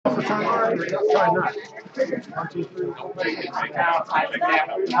Try not. 1, 2, 3.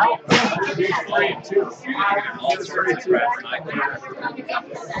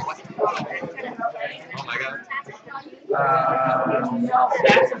 Oh my god.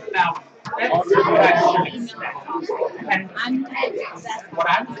 That's about. That's what I should expect. And what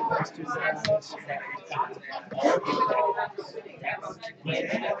I'm supposed to say is that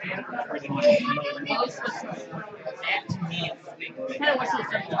that to me is the big thing.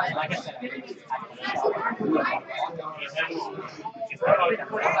 Like I said,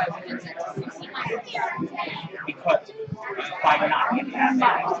 because by not getting that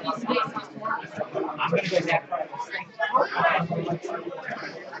back, I'm going to go back.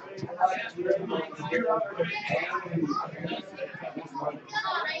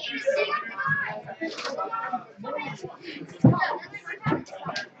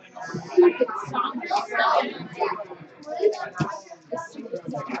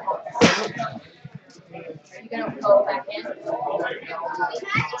 You're gonna go back in. Oh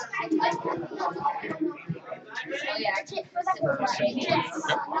yeah,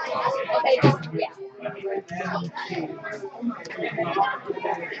 okay, just yeah.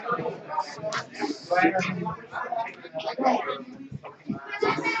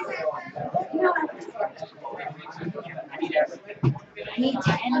 I need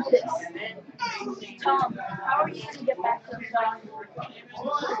to end this. Tom, how are you gonna get back to the shop?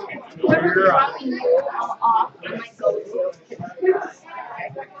 Whoever's dropping you off, I might go to.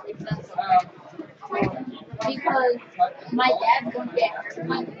 Because my dad's gonna get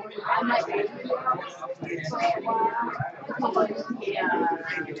hurt. I might be.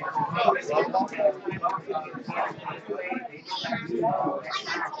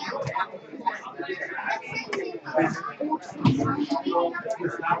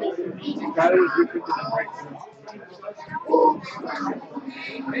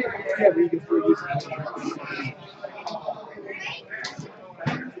 Yeah, but you can still use it.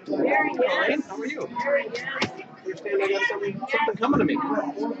 Elaine, how are you? Understand I got something coming to me.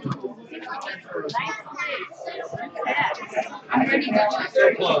 I'm ready to go.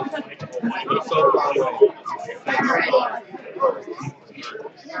 So close. You're so far away. I'm ready.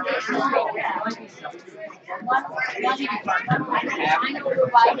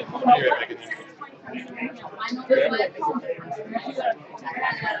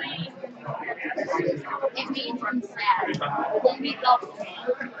 It made him sad. Then he felt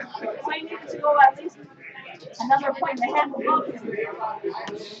sad. I need to go at least another point and a half above him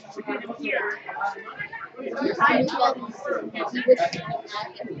to get him here. Sometimes he was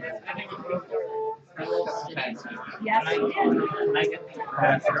Yes, he did.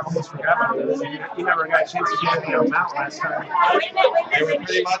 I almost forgot about this. You never got a chance to get them out last time. They were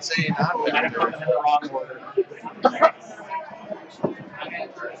pretty much saying not I put them in the wrong order.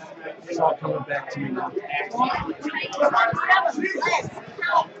 It's all coming back to me now. Feel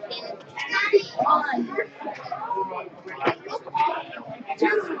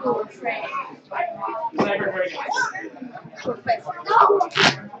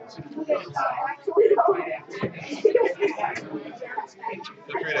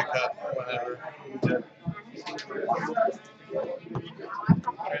free to cut whenever.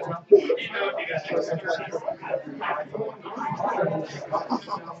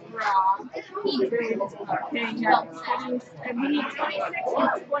 We need 26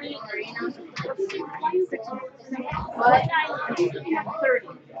 and 20. Let's do 26 and 30.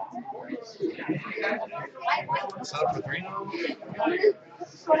 Set up for 3?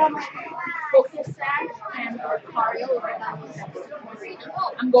 Focus sack and Mario.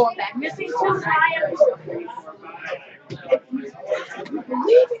 I'm going back. Missing 2 Lions.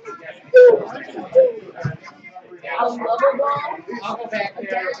 A rubber ball. I'll go back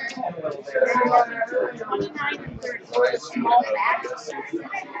there. 29 and 30. Or the small bat.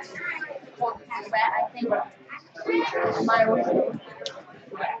 Or Crobat, I think. My original.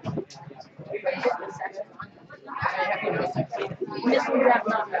 Missing draft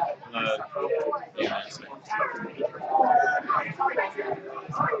knockout. Yeah.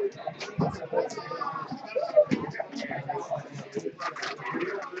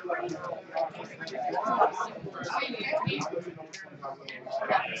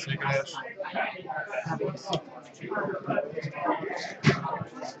 Snake Ash.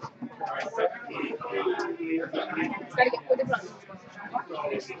 gotta get for the run.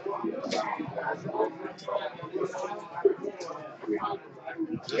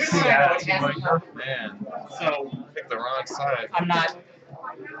 Man, So pick the wrong side. I'm not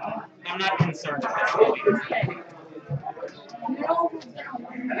concerned if this will be the same.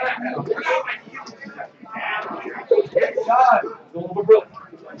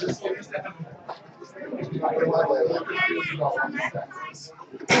 Hey,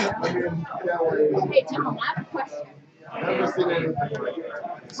 Tom, I have a question. It's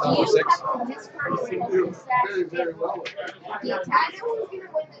number 6. The attack?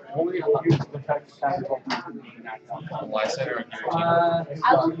 Why center and Giratina? I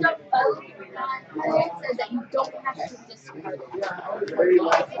looked up and it said that you don't have to discard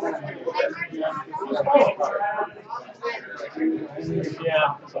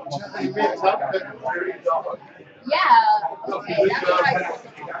Yeah. Yeah, okay, that's what I said.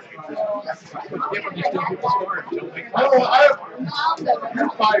 You're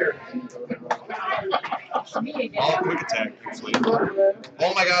fired. All quick attack, actually.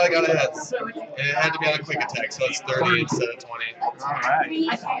 Oh my god, I got a heads. It had to be on a quick attack, so it's 30 instead of 20. Alright.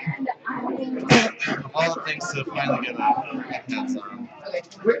 All the things to finally get a heads on.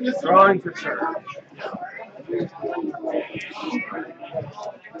 Drawing for sure.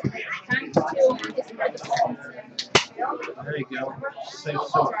 There you go. Save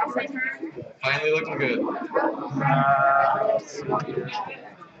so far. Finally looking good.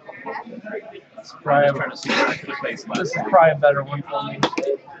 Let's see here. This is probably a better one for me.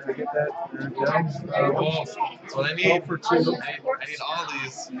 Did I get that? There we go. Oh, that's what I need. 12 for 2. I need all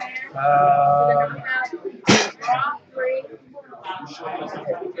these.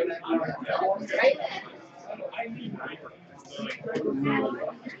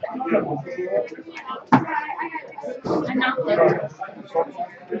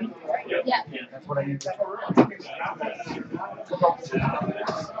 Yeah. That's what I use.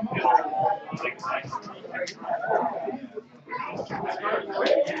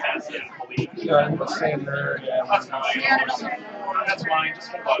 Sander, yeah. That's fine.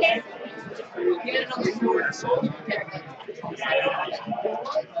 Just hold on.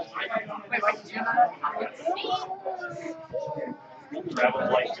 Travel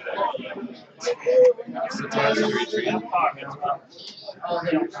light today. So tell us to retreat.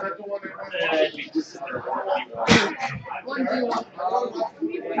 Circle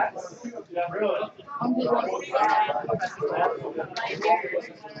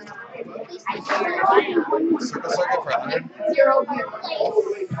circuit for 100. Zero here.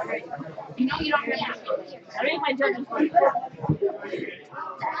 You know you don't have to. I think my judge is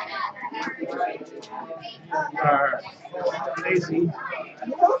Alright. Daisy.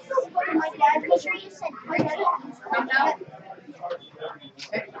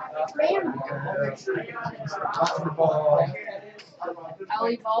 I'll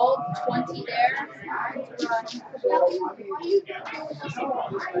evolve 20 there.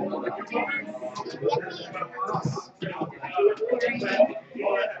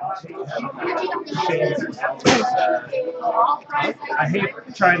 I hate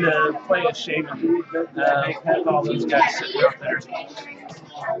trying to play a shaman. Have all those guys sitting out there.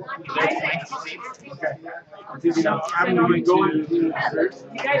 Okay. I'm going to. That's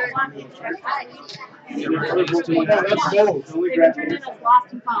both.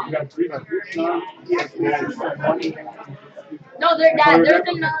 No, there's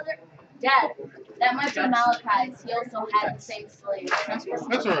another. Dad, that might be Malachi's. He also had the same slave. That's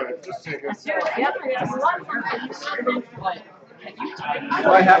alright. Just take it. Do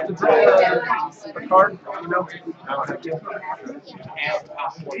I have to draw a card? No. I don't have to.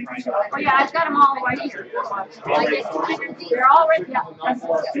 Oh yeah, I've got them all right here. They're all right. Yeah.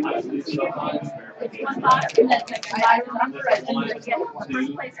 It's one box, and then I remember, and then they get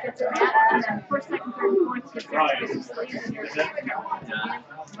first place gets a map, and then first, second, third, fourth gets their special sleeves, and there's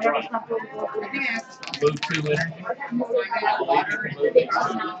whatever stuff will Move 2 energy.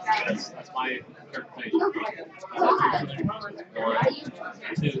 That's my interpretation. 2,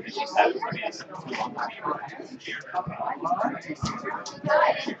 and she said it's too long.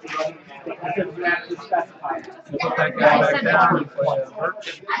 Put that guy back down and play a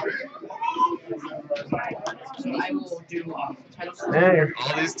birch. There.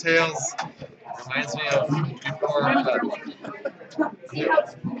 All these tails reminds me of before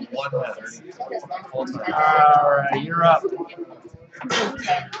one heads. Alright, you're up.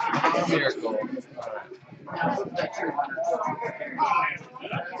 Miracle.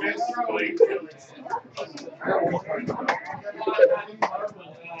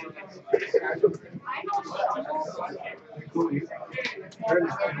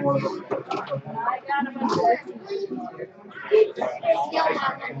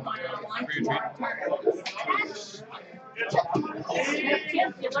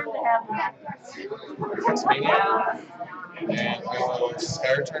 Tasmania. And go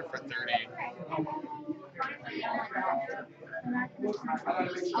sky return for 30.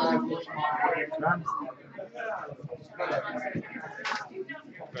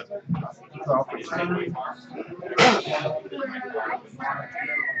 draw for 2.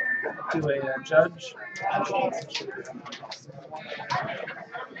 To a judge.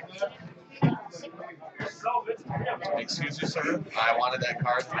 Excuse you, sir. I wanted that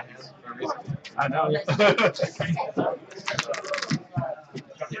card in my hand for a reason. I know.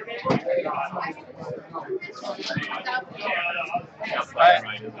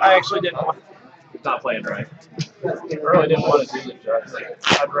 I actually didn't want. Not playing right. I really didn't want to do the judge.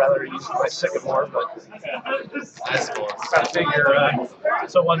 I'd rather use my sycamore, but I suppose. I figure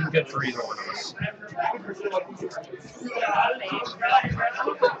so it wasn't good for either one of us.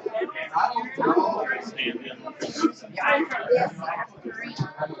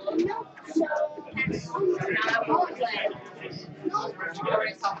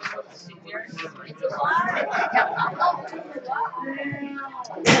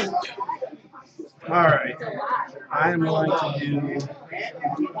 All right, I'm going to do.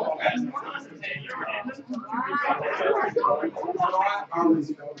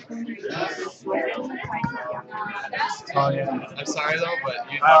 Oh yeah. I'm sorry though,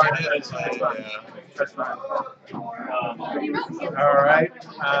 but you Alright, did it. That's fine. All right.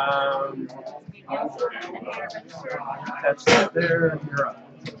 That's it there. You're up.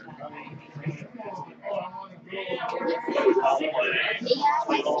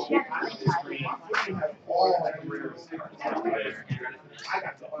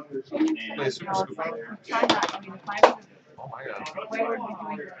 Play Super Scoop out. Oh my god.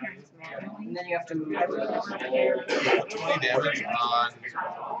 And then you have to move. 20 damage on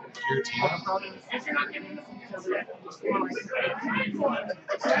Giratina.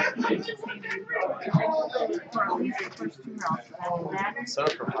 Set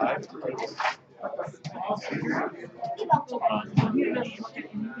up for 5.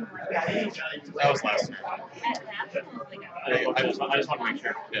 That was last year. I just want to make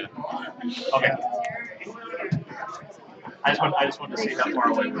sure. Yeah. Okay. I just want to see how far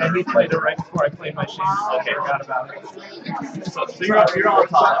away. And he played it right before I played my shame. Okay, forgot about it. So you're on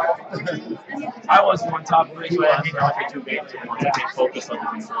top. I was on top of it. You had me off for 2 games. I wanted to focus on the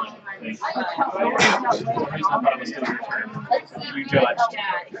one thing. The reason I thought it was still your turn. You judged.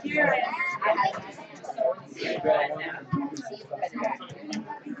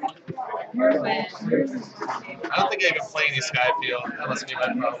 I don't think I can play any Skyfield. That must be my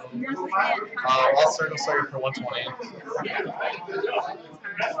problem. I'll Circle Slayer for 120.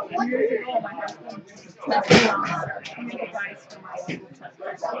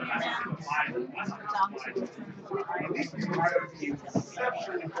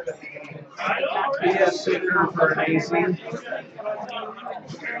 Yeah, Seeker for an AC.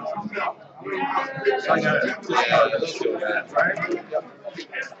 So I got it. Yeah, let's do that. Right? Yep.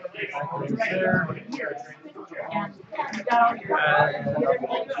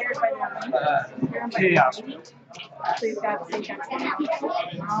 Chaos. So you've got put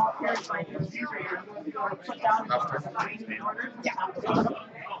down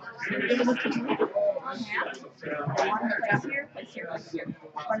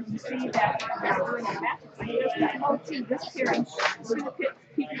But you see that they're doing a match, so you just got, oh, gee, this here, and two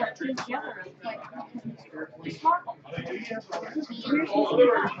people that put together, it's like, it's normal.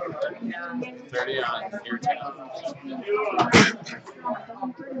 30 on your team.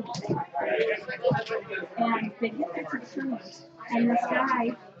 And they get their pursuits, and this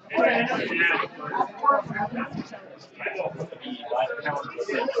guy, the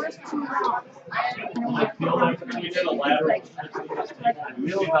first 2 rounds, I feel like we did a ladder.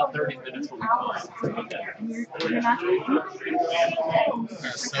 Really about 30 minutes will be fine. you're not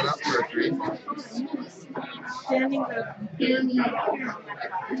Set up for a 3. standing there, he's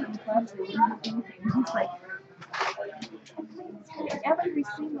like, every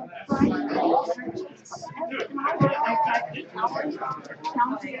single Friday, every time I've got 8 hours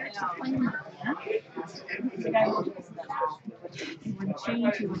downstairs playing the band. The guy he wouldn't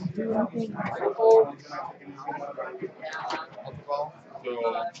change, he wouldn't do anything.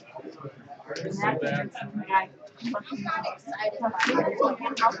 And that dance, and the guy fucking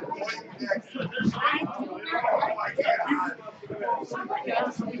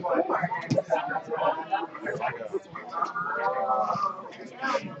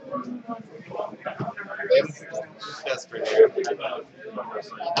That's pretty good.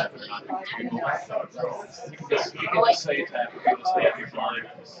 You can just say that. You can just say if you're blind.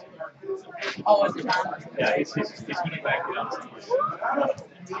 Oh, is it not? Yeah, he's getting back down.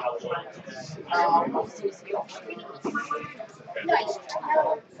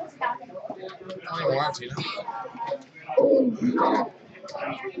 How many more, Tina?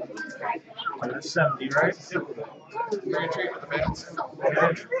 70, right? You're going to treat with the bands? Okay.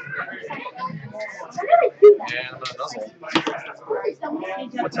 And I'm gonna nuzzle.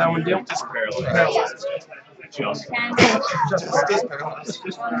 What's that one do? Just paralyzed. Paralyzed. Just Just paralyzed.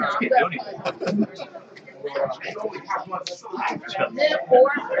 Can't do anything.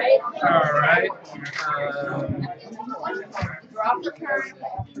 Alright. Drop the turn,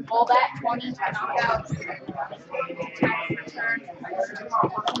 roll back 20 to knock out. Turn,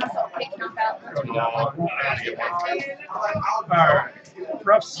 pick knockout. Alright.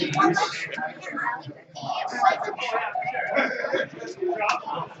 Rough seas.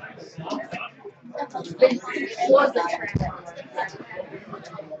 Was the turn.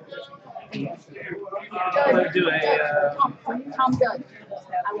 I'm going to do a Tom Doug.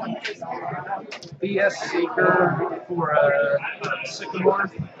 I want BS Seeker for a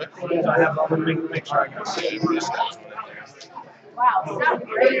Sycamore. So I have to make sure I can see. wow, sounds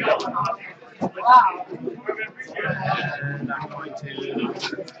great. Wow. And I'm going to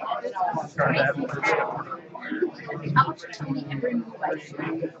turn that first. How much money can remove by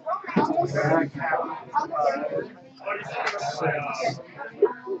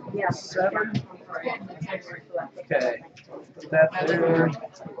Yeah, 7. Okay. That there.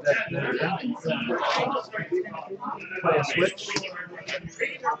 That there. Play a switch.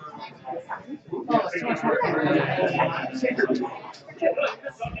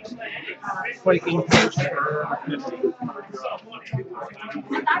 Quaking punch for 50.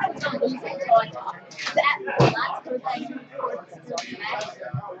 I thought I was going to lose it until I talked. That last card that you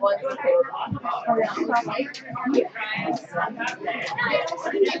was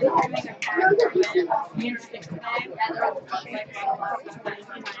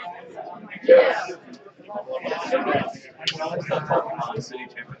yeah. City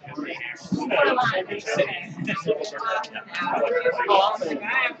championship.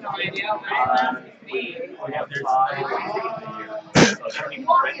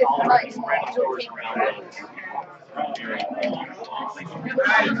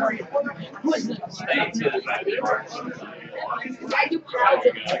 I do piles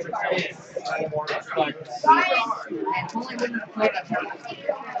of cards.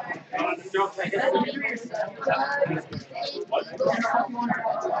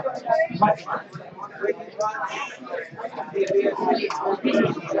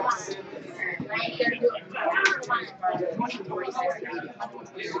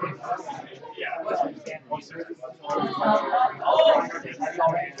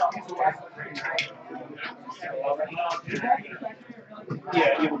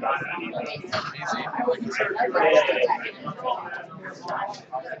 Yeah, you got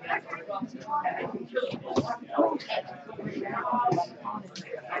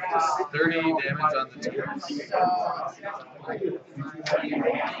Just 30 damage on the tears.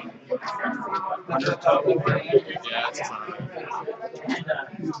 Yeah, it's fine.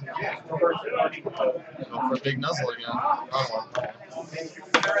 Go for a big nuzzle again. Wrong one.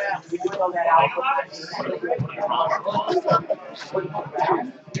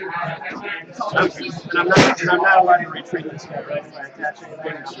 And I'm not allowed to retreat this guy, right? If I attach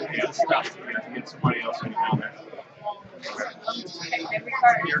anything, it's just stuff. to get somebody else in down there.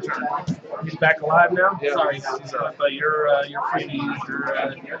 Your turn. He's back alive now? Yeah, Sorry, he's up. but you're free to use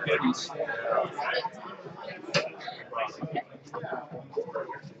your goodies.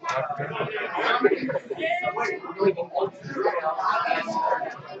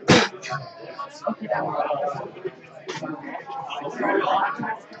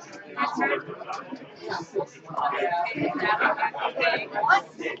 Yes,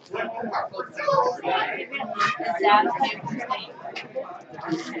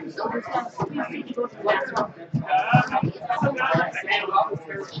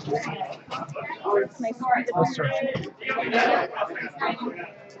 sir.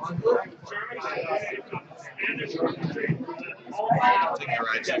 Take your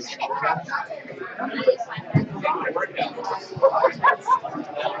Raichu.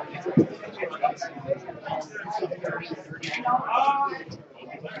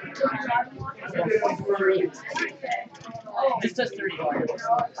 This does 30.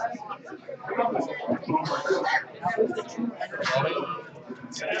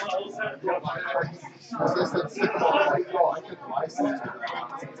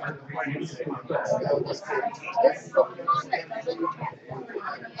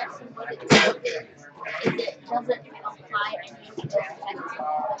 It doesn't apply any effect.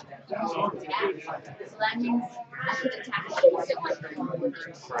 So that means I should attack it.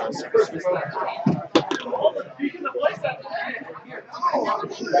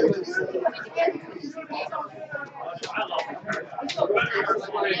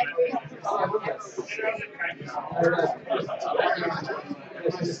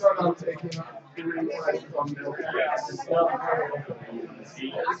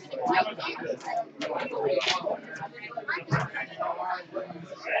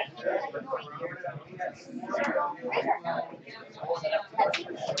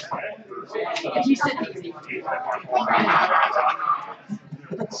 He said easy.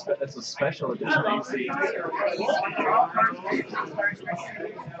 That's a special edition.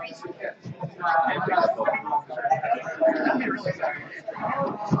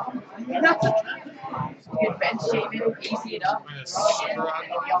 Get bench shaving, easy it up.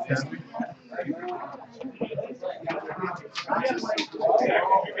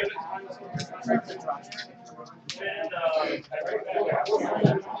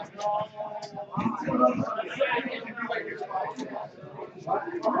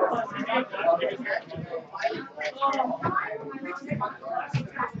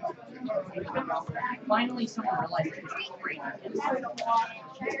 Finally, someone realized it was great.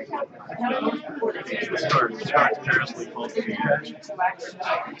 Start seriously close to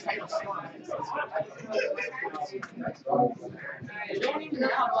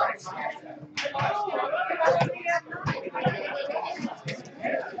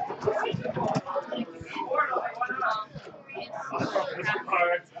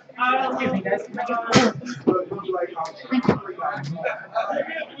Excuse me, guys. Can I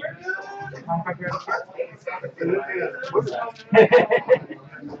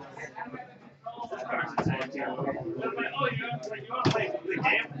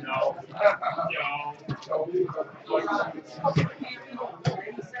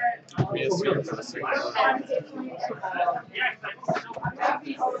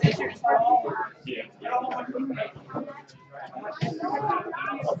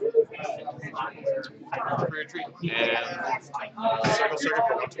For your treat. And circle circuit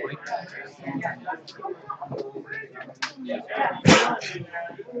for 120.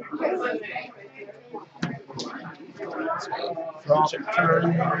 Drop,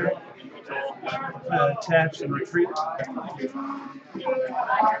 turn, attach, and retreat.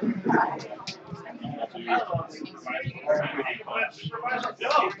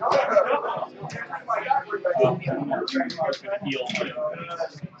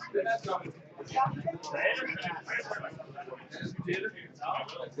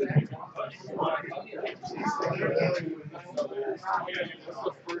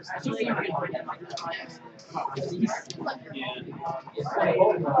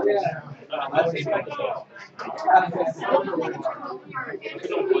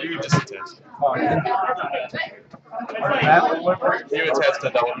 You just attached. That You attached a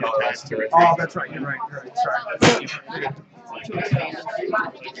double colorless to it. Oh, that's right. You're right. You're right. Sorry.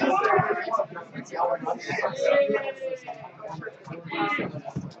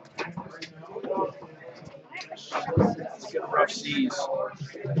 Let's get rough seas.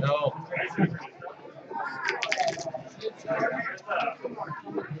 No.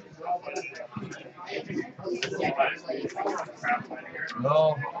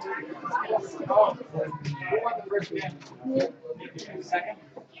 No.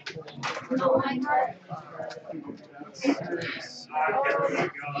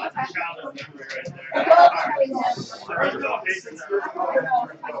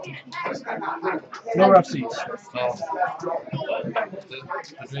 No rough seas. No.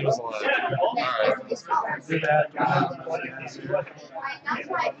 The dream is alive. Alright. Do that.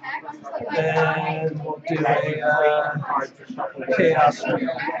 And we'll do a chaos.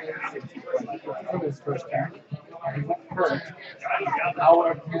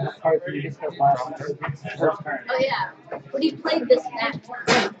 Oh yeah, but he played this that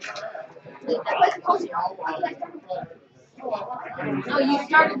turn. No, you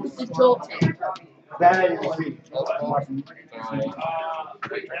started with the jolting. That is sweet.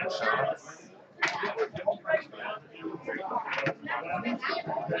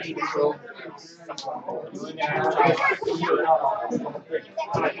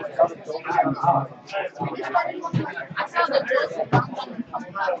 I saw the jolting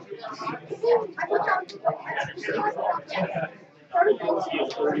come out.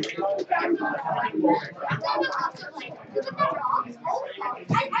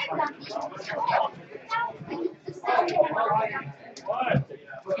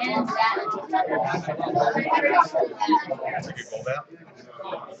 And That's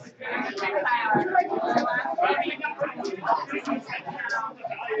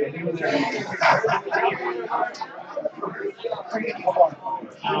a good goal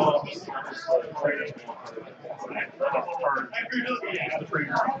out.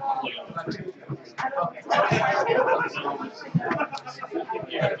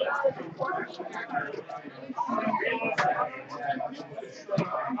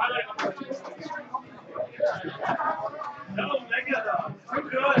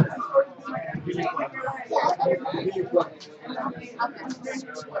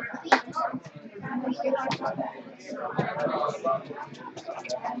 Put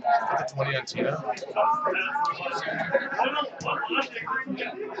the 20 on Tina.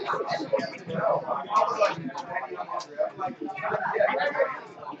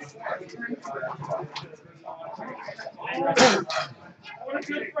 What a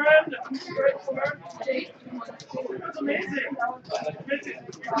good friend! That's amazing!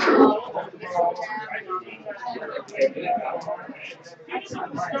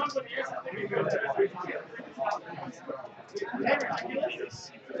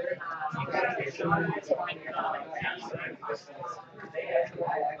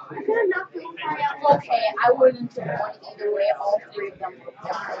 Okay, I wouldn't have won either way. All three of them would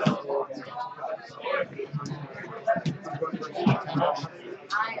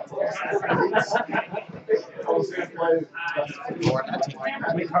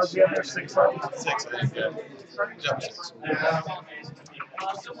How many cards do you have there? 6 cards? 6, I think. Yeah. Jump 6.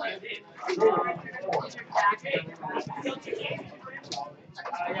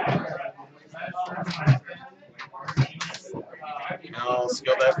 I'll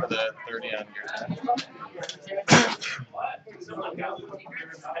skill that for the 30 on your turn.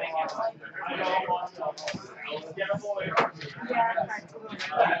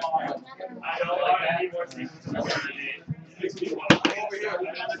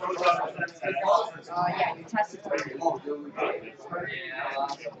 Yeah, you tested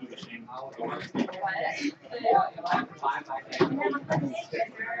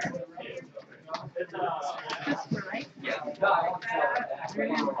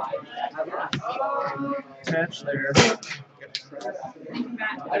Attach there.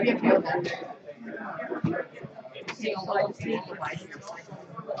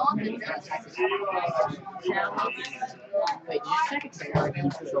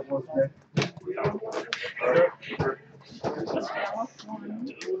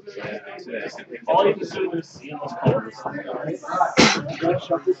 All you can do is see those colors. I'll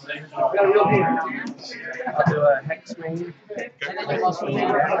do a hex main. And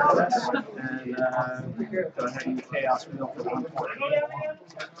go ahead and chaos wheel for 140.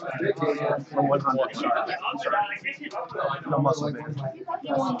 For 100, sorry. No muscle man.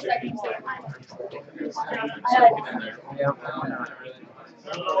 Yeah.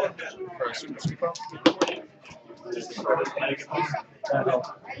 First, super. That helps.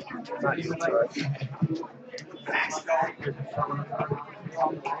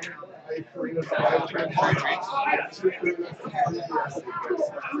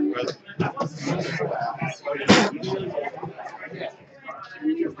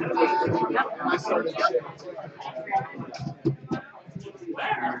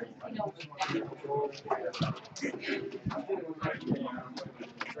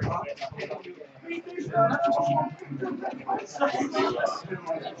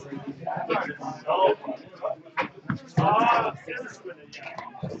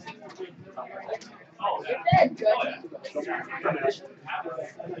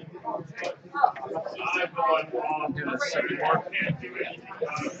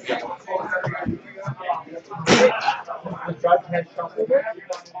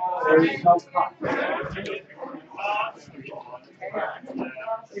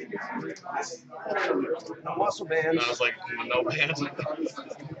 Nice. No muscle And bands. I was like, no bands. Alright,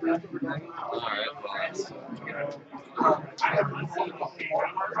 well, that's.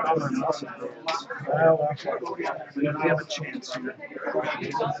 Well, we have a chance here.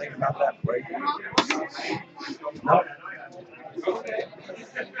 Think about that break. Nope.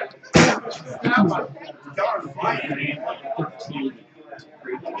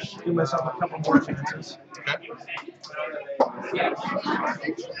 Give myself a couple more chances. Okay.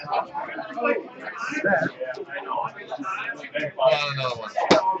 That. Well, another one.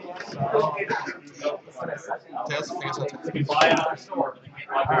 Tails, I guess I'll take the Buy out the store.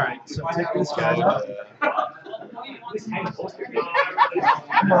 Alright, so take these guys Oh, up.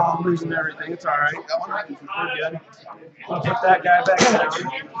 Come on, I'm losing everything. It's alright. We're good. I'll put that guy back down.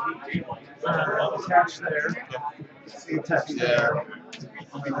 Attach there. Attach there.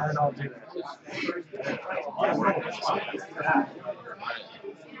 And then I'll do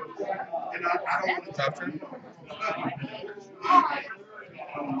Top turn.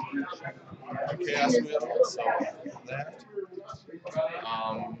 Chaos wheel, so that.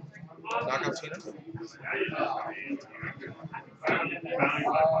 Knock out Tina.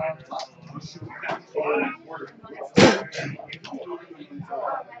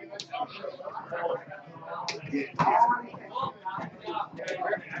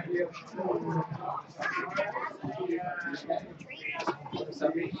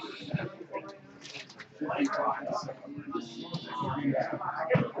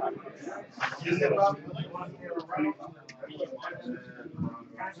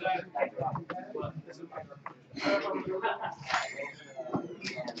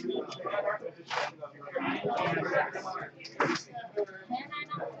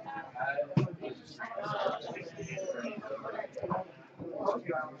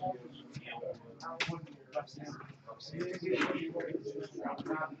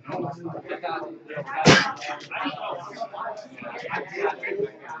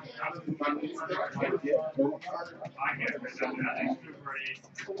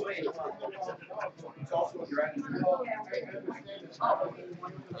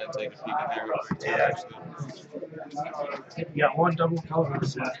 I'll take a peek in there real quick too, actually. You got one double color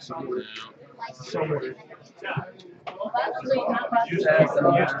set, so many. You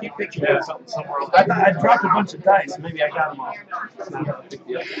just keep picking out something somewhere else. I dropped a bunch of dice. Maybe I got them all. It's not a big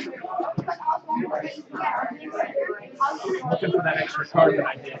deal. Looking for that extra card that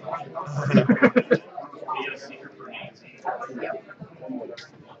I did.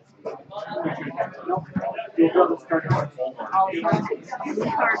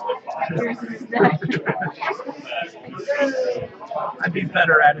 I'd be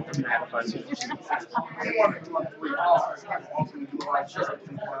better at it than that if I was.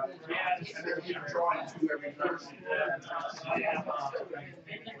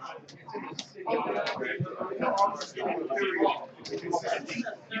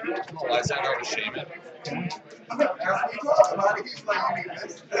 Why is that not a shaman?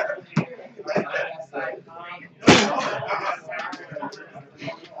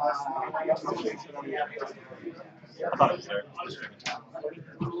 I thought it was there.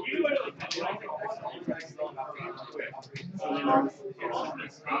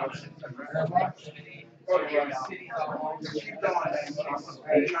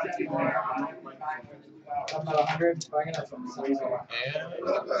 About 100, so I can have some sweet.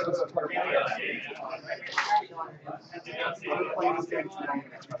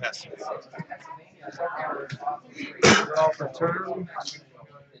 Draw for turn.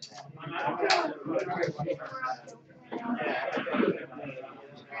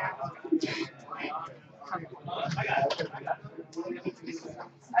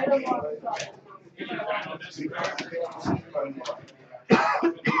 I don't know.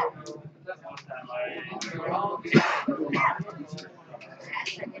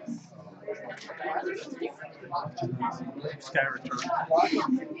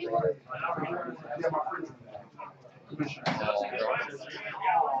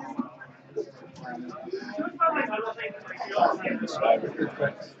 Sky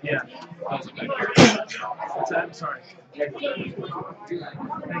return. Yeah. What's that? I'm sorry. Thank you.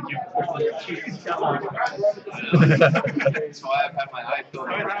 So I've had my eye filled.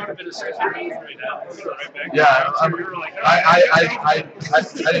 That would have been a second right now. Right back. Yeah, I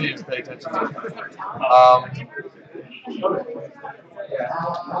didn't even pay attention to it.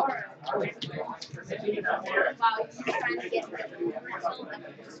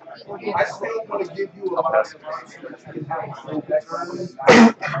 I still want to give you a I'll pass it.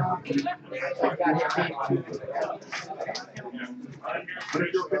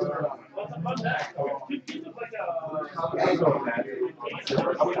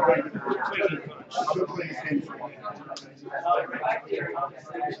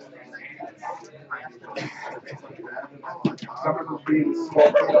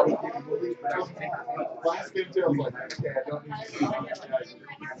 Last game too, I was like, okay, I don't need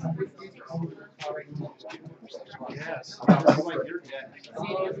Yes.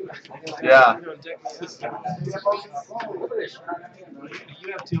 Yeah.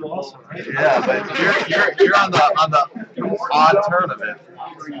 You have two also, right? Yeah, but you're on the odd turn of it.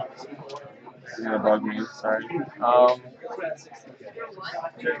 You're gonna bug me, sorry. You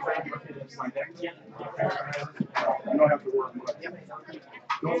don't have to work much.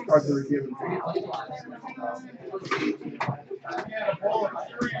 Those cards that are given to you.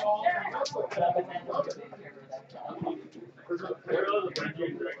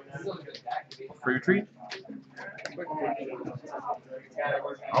 Free retreat?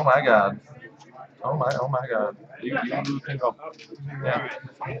 Oh my god. Oh my god. You can go. Yeah.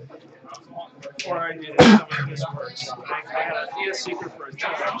 Before I did it, some of this works. I got a DS secret for a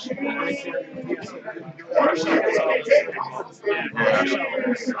charge.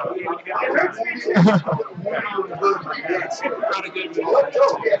 Not a good move.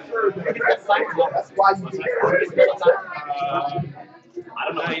 That's why you do it. I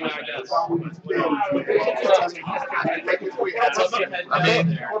don't know how you know I guess. I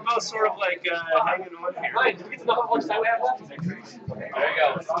mean, we're both sort of like hanging on here. There you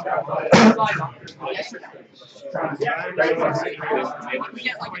go. We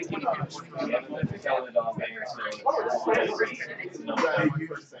get like 20 minutes.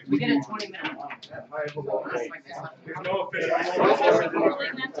 We get it 20 minutes.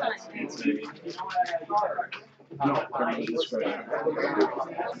 No Set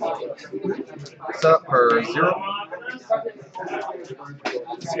up for 0.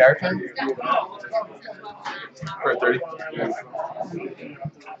 Sky turn for 30.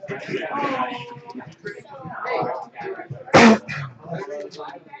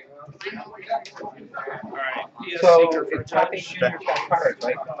 So it's top 8 juniors got cards,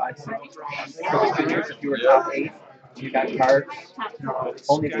 right? 5, 6. For the juniors, if you were top 8, you got cards.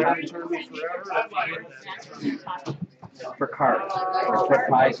 Only top for cards, for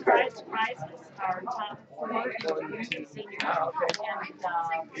prize cards. Prizes are top 4 and senior, and masters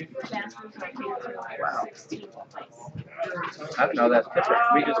are paid to 16th place. I don't know, that's different.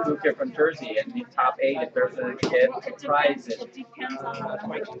 We just moved here from Jersey, and the top 8, if there's a kid, prizes. It depends on the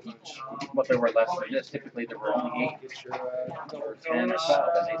number of people. Well, there were less than this. Typically, there were only 8 or 10 or 12,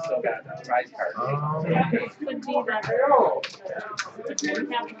 and they still got prize cards. It could be that we have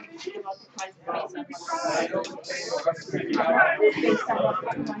to think about the prize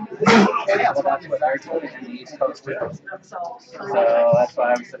Yeah, well, that's what they're doing in the East Coast too. So that's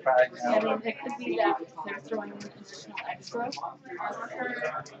why I was surprised. I mean, it could be that they're throwing in additional extras,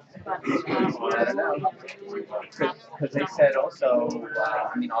 but because they said also,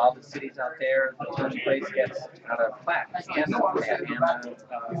 I mean, all the cities out there, the first place gets out of plaques and plaques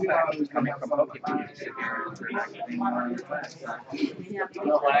coming from Pokemon.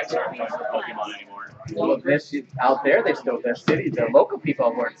 No flags aren't for Pokemon anymore. Well, this out there, they still, the city, the local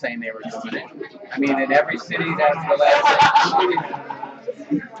people weren't saying they were doing it. I mean, in every city, that's the last.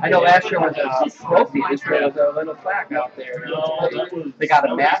 I know last year was a trophy. This year was a little plaque out there. They got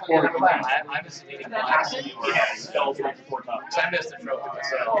a map and a plaque. I haven't seen any flags anymore. Spelled for top. Because I missed the trophy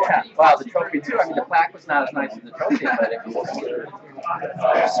myself. Yeah, well, the trophy too. I mean, the plaque was not as nice as the trophy, but it was.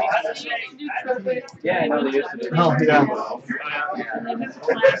 Yeah, I know they used to do. Oh, yeah.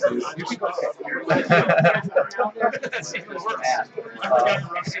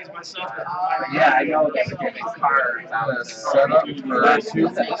 Yeah, I know they were giving cards out of Set up for the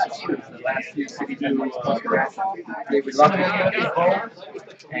last few city dudes. They would love to get people,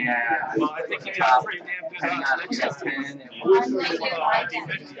 and top, depending on if you have 10, it was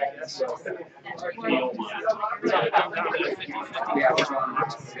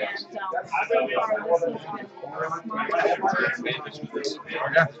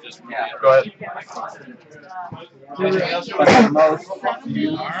Yeah. Go ahead. But the most.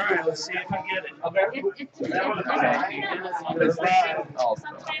 Alright, let's see if I get it.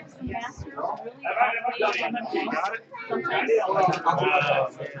 Sometimes the masters really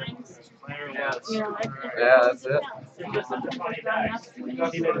Got it? Yeah, that's it. He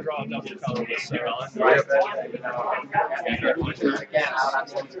didn't draw a double colorless color. Again, out on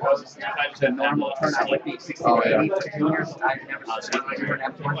the East Coast, the normal turnout would be 60 to 80 for juniors. I've never seen a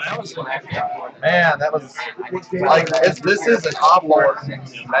turnout for Man, that was like this is an awful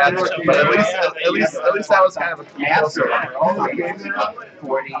match, but at least that was kind of a Yeah, close one.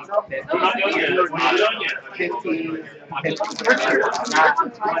 40, 50, 15, not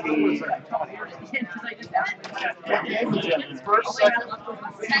 20. First, second.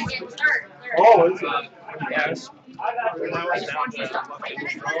 Second, third. Oh, is it? Yes. I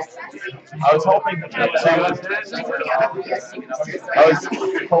was hoping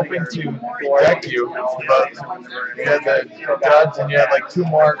to wreck you, but you had the judge and you had like 2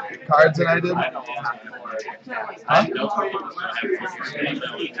 more cards than I did. Huh?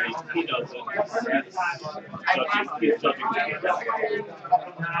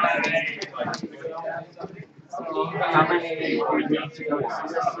 How many do you need to go to? I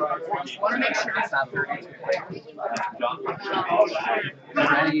want to make sure it's not 32 players.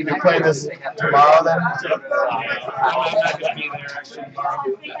 You're playing this tomorrow then? I'm not going to be there actually tomorrow.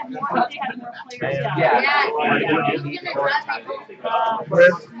 Yeah.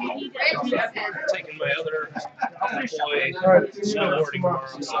 Taking my other employee snowboarding tomorrow.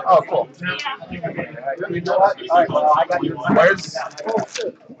 So. Oh, cool. You know what? All right, well, I got your. Where's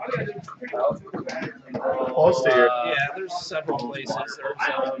close to here? Yeah, there's several places. There's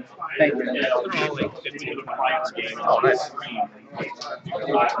Thank you. they're all like 15 clients games. Oh, nice.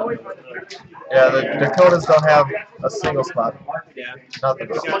 Yeah, the Dakotas don't have a single spot. Yeah. Nothing.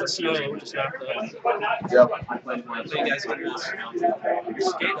 We got the snow, just not the. Yep. So you guys can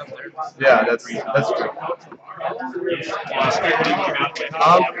skate up there. Yeah, that's true.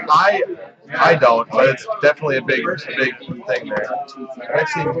 I don't, but it's definitely a big thing there. I've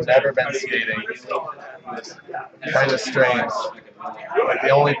actually never been skating. Kind of strange. Like the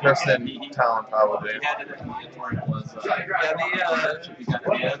only person in town probably.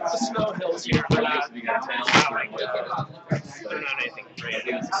 The snow hills here are not anything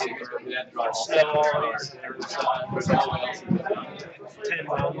crazy. Snowballs, there's 10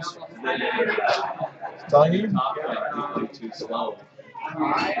 rounds. Telling you? Too slow.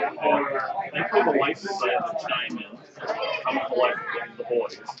 They pull the lights inside the chime in, come collect the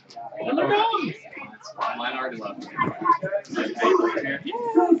boys. And they're gone. Mine already left. I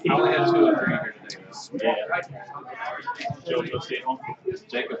only had 2 or 3 here today. Yeah. Joe, go stay home.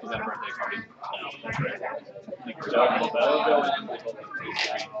 Jacob was at a birthday party. No, that's right. Joe,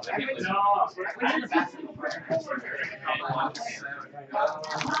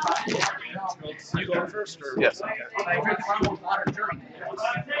 You going first? Or? Yes. Okay. I drank a bottle of water during it.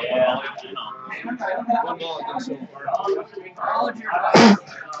 yeah, you know. One mulligan so far. All of your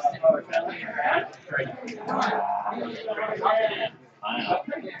I know.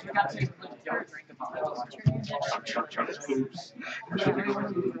 you got to don't drink a bottle of water. Oops.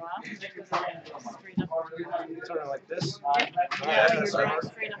 Sort of like this. Yeah, Yeah, smart.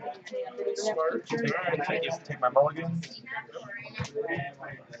 straight up in your hand. Smart. Alright. Take my mulligan.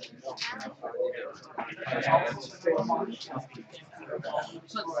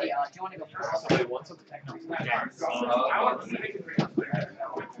 So let's see, do you want to go first? Wait, what's up?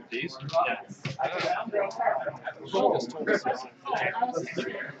 These? Yeah.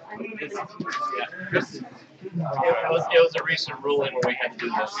 It was a recent ruling where we had to do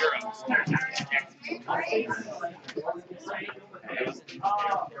this. It was a recent ruling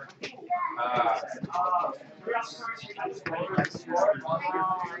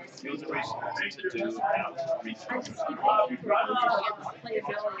to do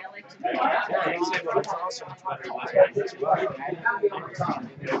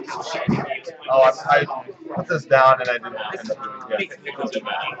Oh, I put this down and I didn't end up doing it. it doesn't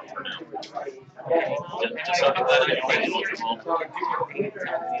matter for now. Just so that everybody knows at home.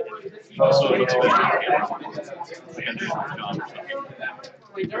 Also, what's better?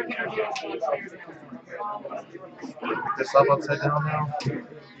 We can do a job or something. Pick this up upside down now.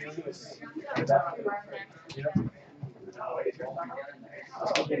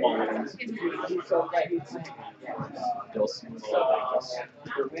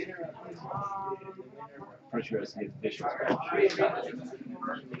 Pretty sure it's the official.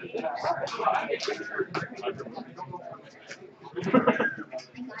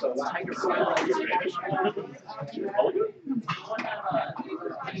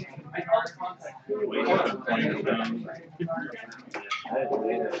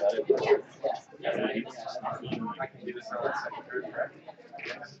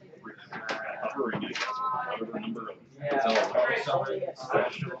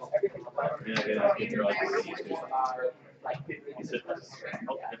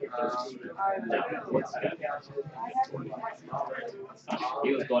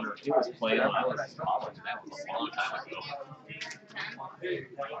 He was playing when I was in college, and that was a long time ago.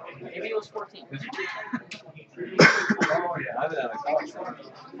 Maybe it was 14. Oh yeah, I've been out of college for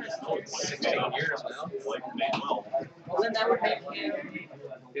 16 years now. Like May 12. Well, then that would make him.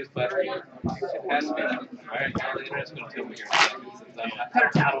 His battery it has to be that. Alright, now the internet's going to tell me here in a second. Since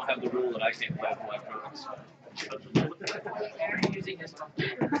I don't have the rule that I can't play with electronics. Using his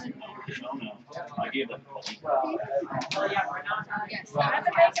computer. No, I gave them a Yes. I have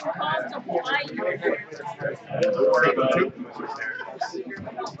to make him cost to fly you. Like,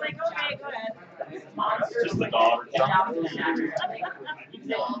 okay, go ahead. just the dog.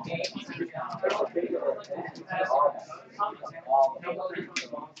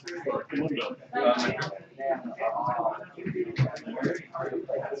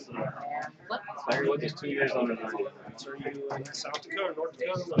 Tiger Woods is 2 years older than I am. So are you in South Dakota, North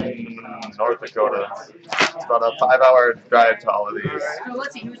Dakota? North Dakota. It's about a 5-hour drive to all of these. So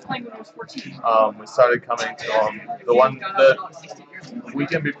let's see, he was playing when he was 14. We started coming to the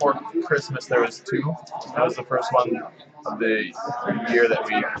weekend before Christmas. There was 2. That was the first one of the year that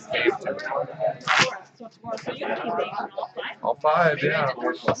we came to. So it's more, so you have to be making all 5? All 5, yeah.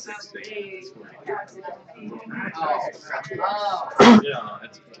 Yeah,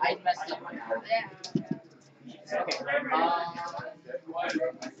 it's I messed up my card. Okay.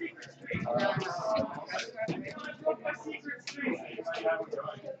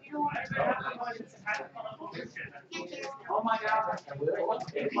 Oh my God.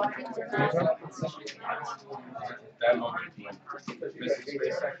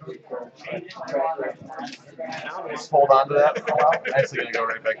 Just hold on to that for a while. I'm actually going to go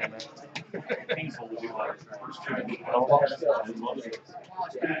right back in there.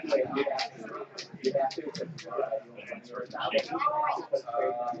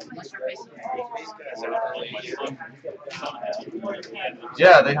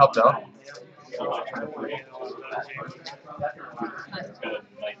 Yeah, they helped out.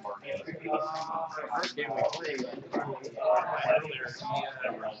 first game we played earlier,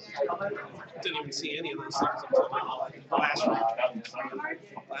 he didn't even see any of those things until the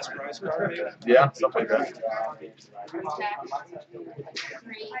last prize card, maybe. Yeah, something like that.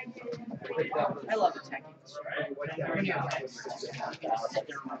 I love attacking.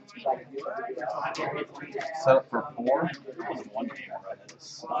 Set up for 4.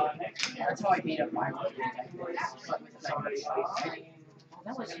 That's how I beat up my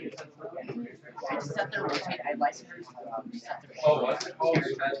that was huge. I just sat there rotate. I licensed. Oh, what? Oh,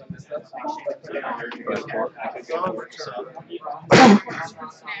 you guys missed that?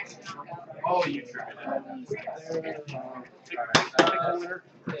 Oh, you triggered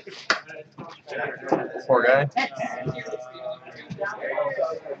Poor guy. That's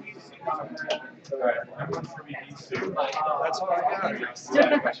all I got.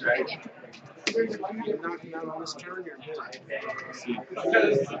 Knocking out on this turn, you're good.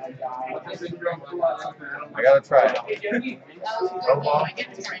 I gotta try it.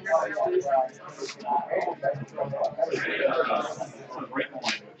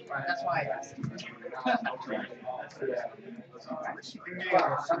 That's why I asked.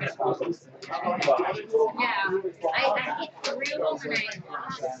 Yeah, I hit 3 overnight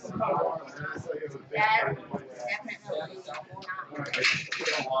loss. That definitely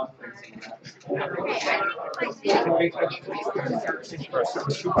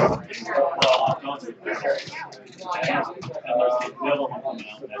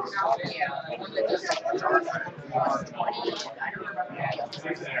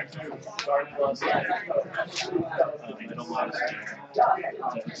not.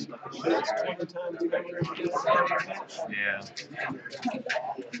 Yeah.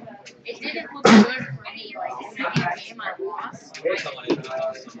 It didn't look good for me. Like the second game, I lost.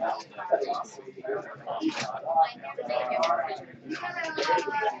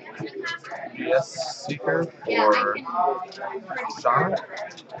 DS Seeker Yeah, I for can. Sean.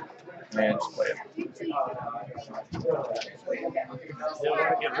 And just play it.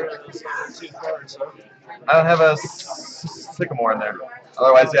 Get rid of those 2 cards, huh? I don't have a Sycamore in there.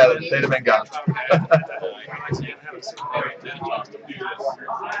 Otherwise, yeah, they'd have been gone.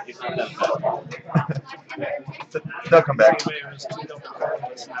 They'll come back.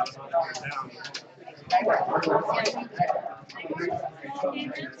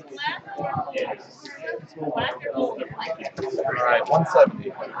 Alright, 170.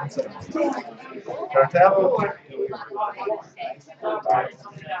 170. Start tap.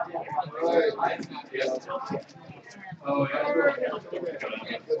 Oh, yeah.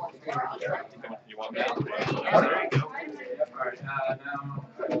 You want that? There you go. Alright, now.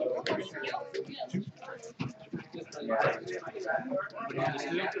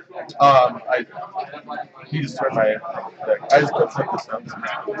 He just turned my deck. I just put this down.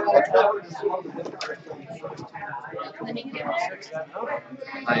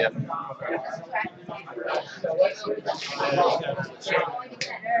 Not yet.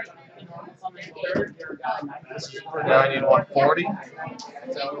 Now I need 140.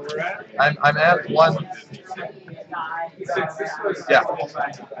 I'm at 1. Yeah.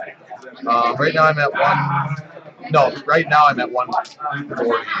 Right now I'm at 1. No, right now I'm at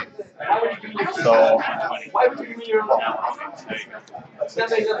 140. So.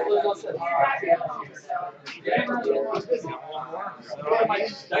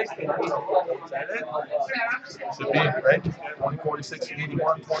 Should be, right? 2046,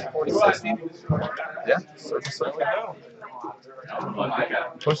 81, 2046. Yeah, certainly.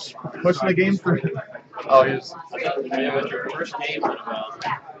 Pushing the game through. Oh, he's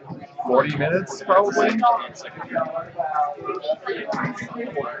 40 minutes probably.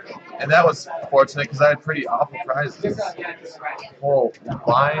 And that was fortunate because I had pretty awful prizes. Whole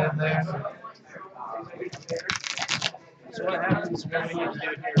line in there. So what happens when you do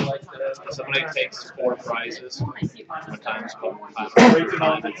here like Somebody takes 4 prizes. Sometimes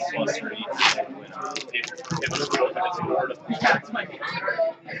plus 3. If it's more than 4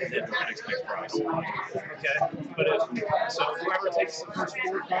 then the next big prize. okay, but so whoever takes the first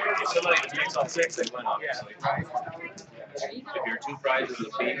 4 cards, If somebody just takes all 6, they win, obviously. If you're 2 prizes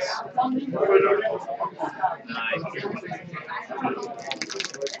apiece,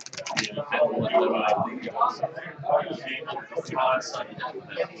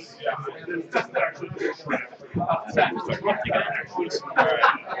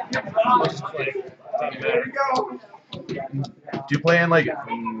 Do you play in like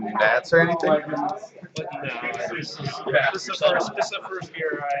Nats or anything? no, this is the first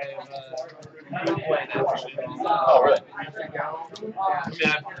year I've been playing actually. Oh, really? I mean,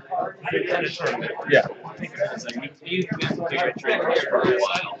 I've been in a tournament. Yeah. think it's like you've been doing training for a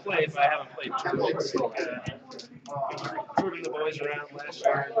while. Played, but I haven't played tournaments. Moving the boys around last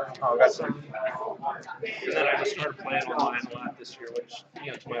year. Oh, that's And then I just started playing online a lot this year, which,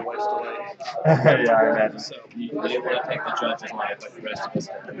 to my wife's delay. yeah, I imagine. So, You want to take the judge in life like the rest of us.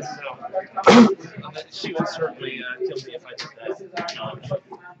 she would certainly kill me if I did that.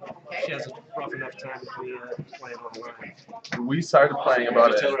 She has a rough enough time with me playing online. We started playing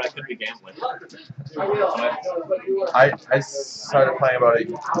about Tell her it. I could be gambling. I started playing about a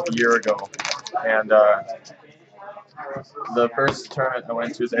year ago, and the first tournament I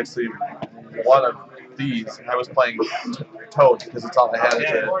went to is actually one of these. I was playing Toad because it's all I had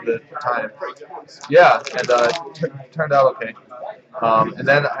at the time. Yeah, and turned out okay. And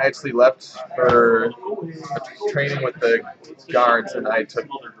then I actually left for training with the guards, and I took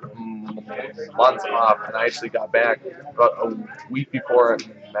months off, and I actually got back about a week before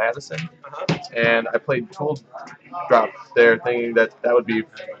Madison, and I played Tool Drop there thinking that would be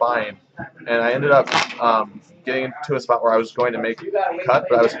fine, and I ended up getting into a spot where I was going to make a cut,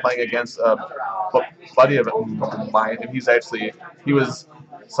 but I was playing against a buddy of mine, and he was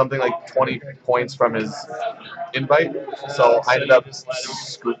something like 20 points from his invite, so I ended up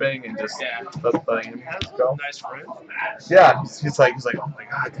scooping and just letting him go. Nice friend. Yeah, he's like, oh my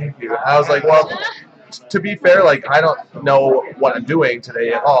god, thank you. I was like, well, to be fair, like I don't know what I'm doing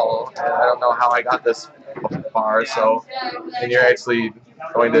today at all, and I don't know how I got this far. So, and you're actually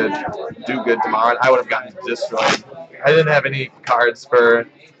going to do good tomorrow, and I would have gotten destroyed. I didn't have any cards for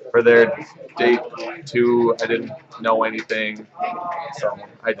their day 2. I didn't know anything, so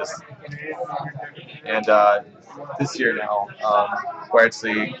I just this year now, we're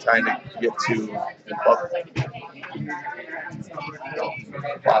actually trying to get to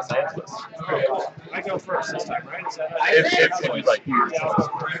Los Angeles. I go first this time, right? Is that If you'd like.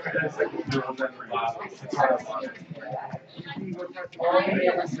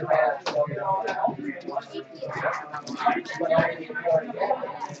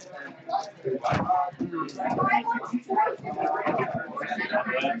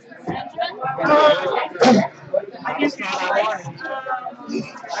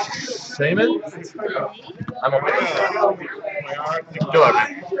 Seaman? I'm okay. Go ahead.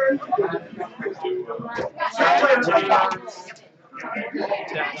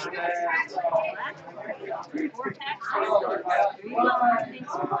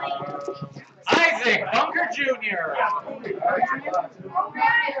 Isaac Bunker Jr.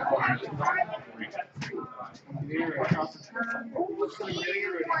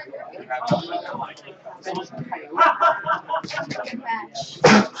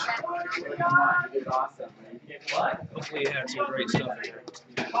 Hopefully you had some great stuff in there.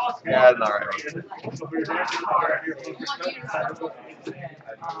 Yeah, it's alright.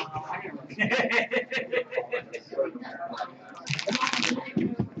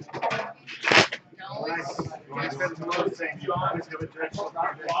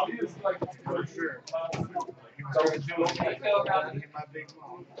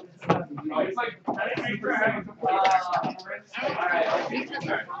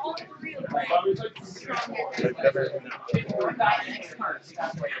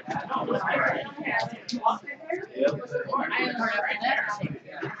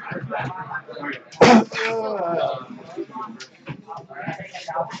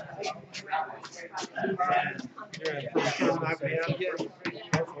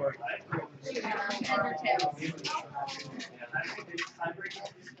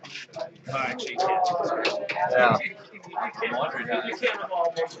 Yeah. You can't have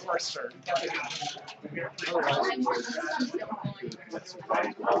all those first turn.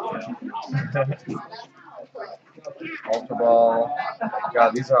 Ultra Ball.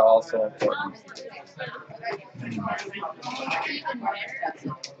 God, these are all so important.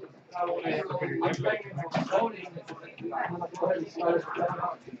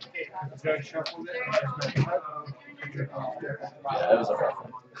 Yeah, that was a rough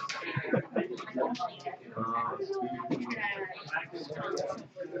one.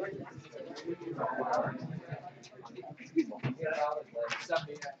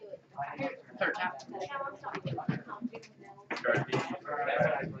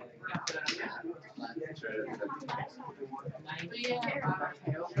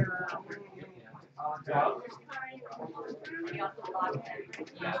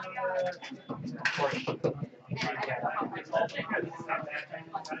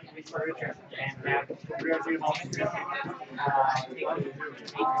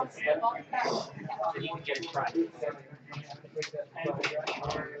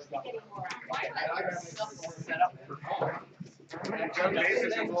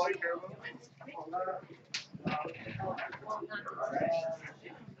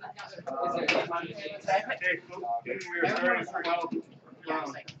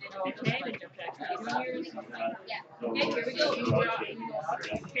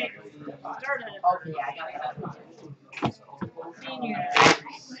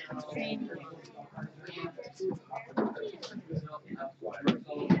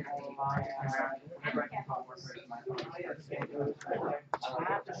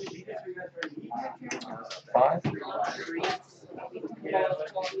 Five?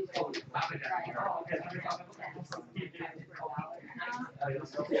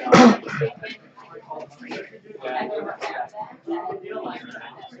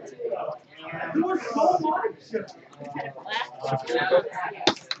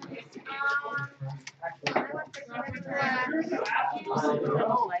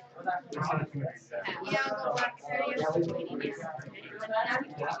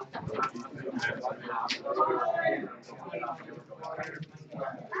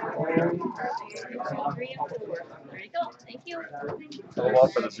 Thank you. A little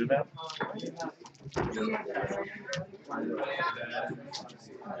off for the zoom out.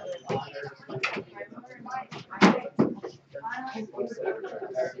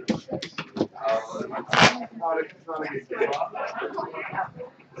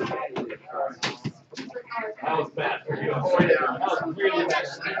 That was bad for you. Oh, yeah. That was really bad.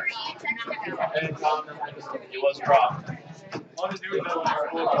 It was rough.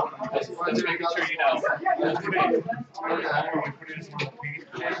 Just making sure you know.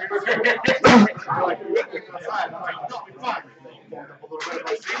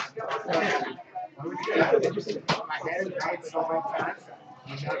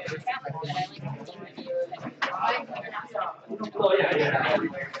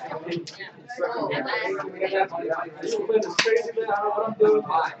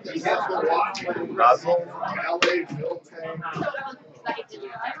 Nozzle.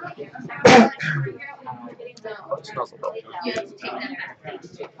 What's nozzle?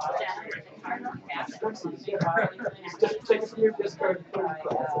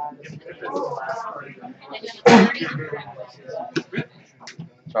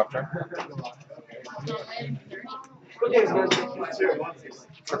 Top turn.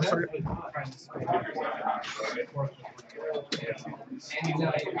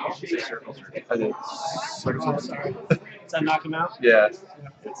 I did. Circles. Does that knock him out? Yeah.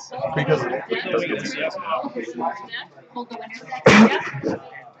 It's because of it.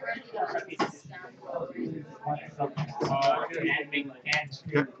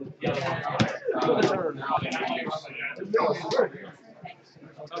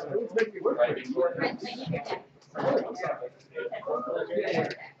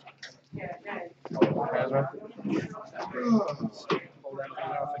 Hold the winner. Pull that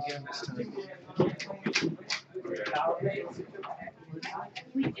thing off again this time.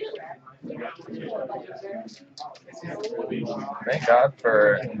 Thank God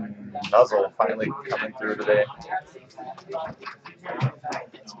for Nuzzle finally coming through today.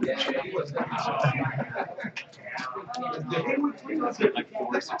 Like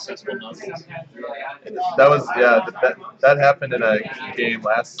 4 successful nuzzles. That was that happened in a game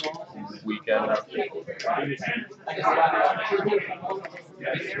last weekend.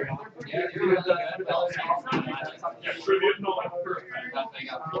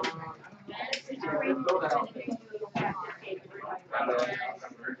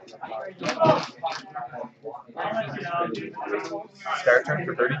 Start turn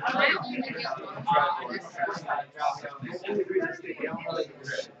for 30.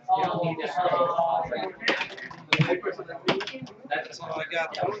 That's all I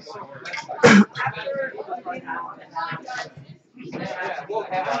got.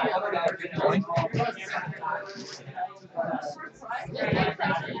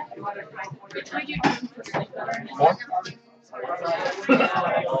 Four.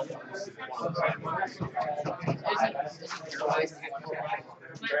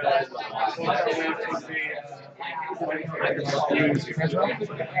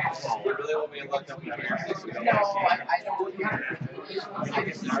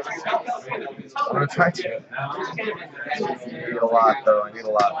 I'm gonna try to. I need a lot though. I need a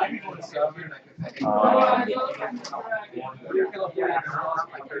lot.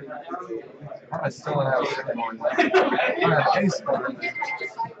 I still don't have 6 more. I have ace more.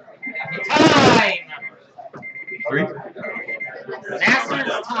 Time! 3.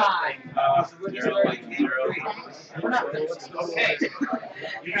 Master's time! Okay.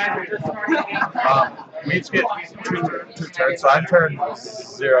 You guys are just starting. We each get two turns, so I'm turn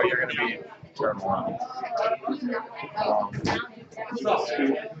 0. You're gonna be turn 1.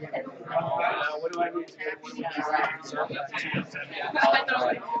 What What do I need to do? What do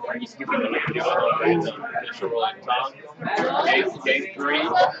we Initial rolling Tom. Game three.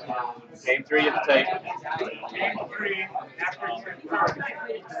 Game three of the tape.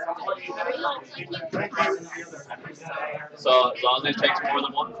 So as long as it takes more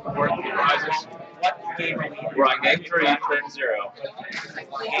than one prizes. What game are we in? We're on game three, turn 0.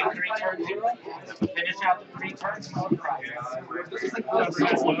 Game 3, turn 0? Finish out the 3 turns, no prizes. And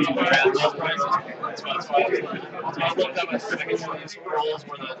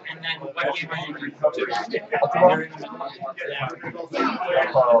then what game are you in?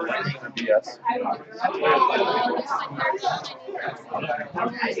 BS.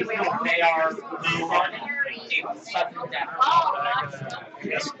 They are running a sudden death.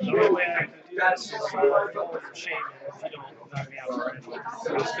 Yes, the only way I can do this is shame if you don't knock me out already.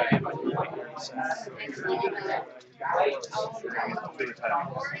 This guy had my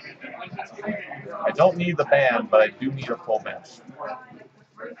I don't need the band, but I do need a full bench.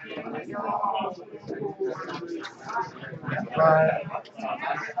 Right.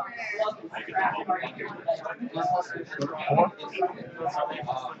 4.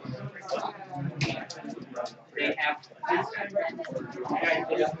 They have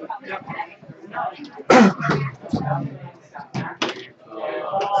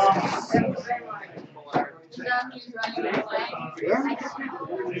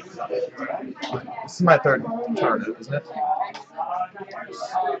This is my 3rd turn, isn't it?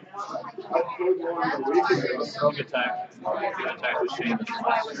 Rogue attack. Attack with Shane.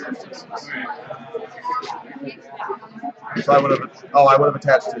 So I would have. Oh, I would have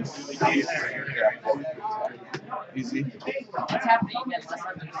attached his. Easy.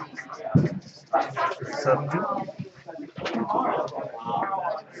 7.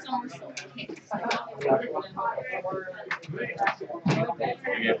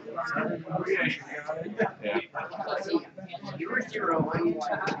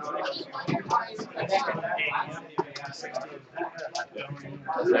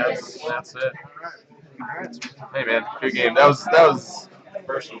 That's it. Hey man, good game. That was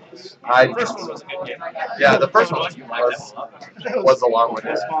First one First one was a good game. yeah, the first one was a long one.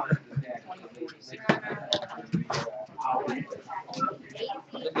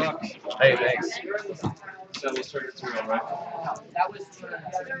 Hey, thanks. So we'll start at 0, right? that was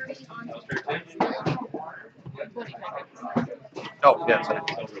That was turn 10. Oh, yeah, sorry.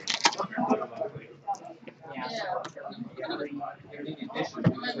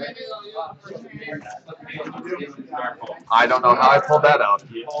 I don't know how I pulled that out.